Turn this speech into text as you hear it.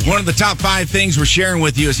One of the top 5 things we're sharing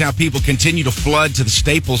with you is how people continue to flood to the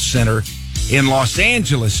Staples Center in Los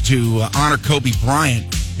Angeles to honor Kobe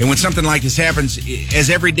Bryant. And when something like this happens, as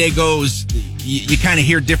every day goes, you kind of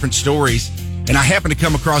hear different stories. And I happened to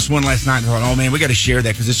come across one last night and thought, oh man, we got to share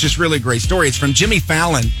that because it's just really a great story. It's from Jimmy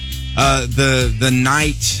Fallon, the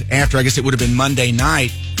night after, I guess it would have been Monday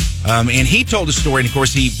night. And he told a story, and of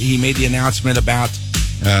course he made the announcement about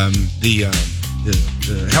the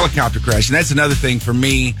helicopter crash. And that's another thing for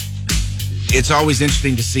me. It's always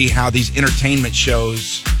interesting to see how these entertainment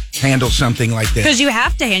shows handle something like this. Because you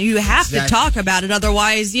have to talk about it.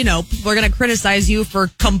 Otherwise, people are going to criticize you for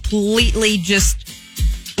completely just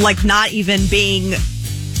like not even being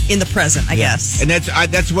in the present, I guess. And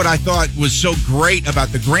that's what I thought was so great about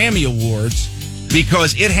the Grammy Awards,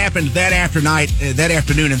 because it happened that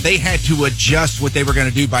afternoon, and they had to adjust what they were going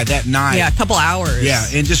to do by that night. Yeah, a couple hours. Yeah,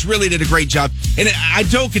 and just really did a great job. And I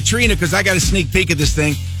told Katrina, because I got a sneak peek at this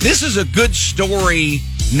thing, this is a good story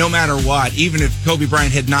no matter what. Even if Kobe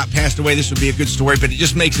Bryant had not passed away, this would be a good story, but it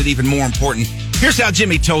just makes it even more important. Here's how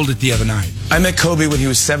Jimmy told it the other night. I met Kobe when he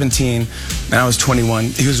was 17, and I was 21.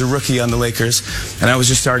 He was a rookie on the Lakers, and I was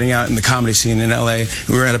just starting out in the comedy scene in L.A.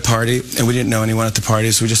 We were at a party, and we didn't know anyone at the party,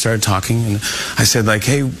 so we just started talking. And I said, like,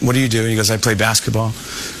 hey, what do you do? And he goes, I play basketball.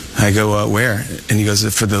 I go, where? And he goes,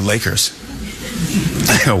 for the Lakers.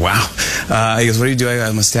 I go, wow. He goes, what do you do?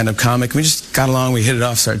 I'm a stand-up comic. We just got along. We hit it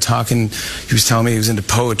off, started talking. He was telling me he was into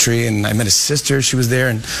poetry, and I met his sister. She was there.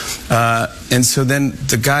 And so then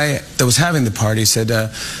the guy that was having the party said,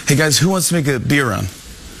 hey, guys, who wants to make a beer run?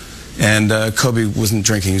 And Kobe wasn't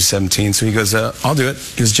drinking. He was 17. So he goes, I'll do it.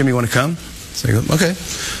 He goes, Jimmy, you want to come? So I go, okay.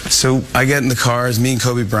 So I get in the car, it's me and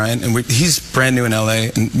Kobe Bryant, and he's brand new in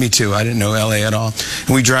L.A., and me too. I didn't know L.A. at all.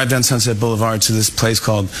 And we drive down Sunset Boulevard to this place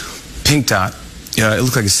called Pink Dot. It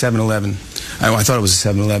looked like a 7-Eleven. I thought it was a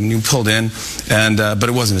 7-Eleven. You pulled in, but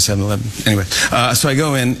it wasn't a 7-Eleven. Anyway, so I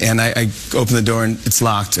go in, and I open the door, and it's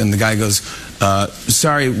locked. And the guy goes,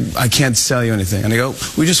 sorry, I can't sell you anything. And I go,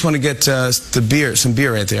 we just want to get some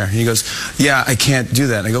beer right there. And he goes, yeah, I can't do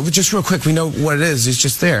that. And I go, but just real quick, we know what it is. It's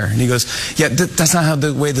just there. And he goes, yeah, that's not how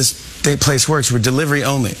the way this place works. We're delivery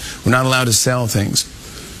only. We're not allowed to sell things.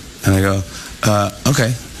 And I go,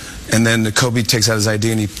 okay. And then Kobe takes out his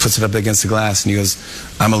ID and he puts it up against the glass and he goes,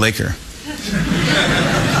 I'm a Laker.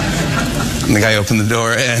 And the guy opened the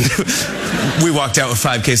door and we walked out with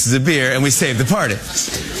 5 cases of beer and we saved the party.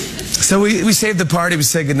 So we saved the party, we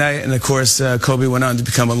said goodnight, and of course Kobe went on to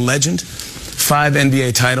become a legend. 5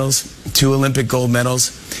 NBA titles, 2 Olympic gold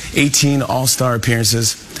medals, 18 All-Star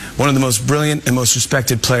appearances, one of the most brilliant and most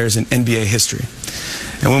respected players in NBA history.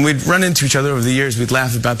 And when we'd run into each other over the years, we'd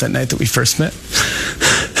laugh about that night that we first met.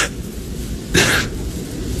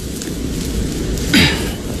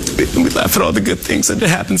 And we laugh at all the good things that had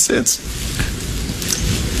happened since.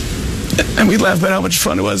 And we laugh about how much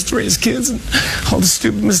fun it was to raise kids and all the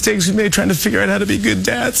stupid mistakes we made trying to figure out how to be good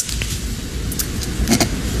dads.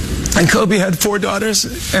 And Kobe had 4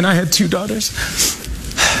 daughters, and I had 2 daughters.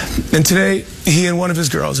 And today, he and one of his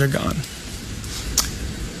girls are gone.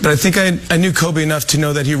 But I think I knew Kobe enough to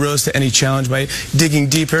know that he rose to any challenge by digging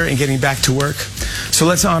deeper and getting back to work. So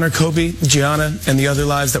let's honor Kobe, Gianna, and the other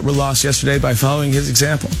lives that were lost yesterday by following his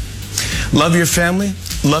example. Love your family,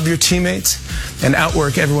 love your teammates, and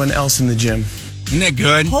outwork everyone else in the gym. Isn't that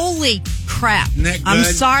good? Holy crap. Isn't that good? I'm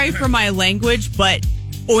sorry for my language, but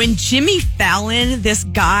when Jimmy Fallon, this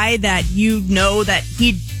guy that that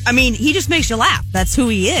he just makes you laugh. That's who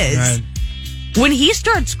he is. Right. When he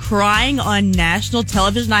starts crying on national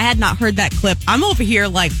television, I had not heard that clip. I'm over here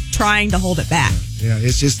like trying to hold it back. Yeah,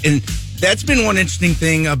 it's just, and that's been one interesting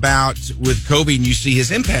thing with Kobe, and you see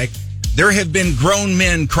his impact. There have been grown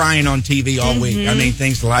men crying on TV all week. I mean,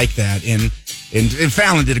 things like that. And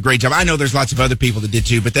Fallon did a great job. I know there's lots of other people that did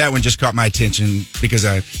too, but that one just caught my attention because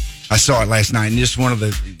I saw it last night. And just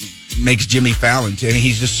makes Jimmy Fallon, I mean,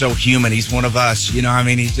 he's just so human. He's one of us,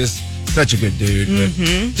 he's just such a good dude. But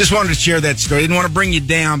just wanted to share that story. Didn't want to bring you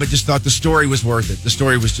down, but just thought the story was worth it. The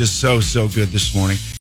story was just so good this morning.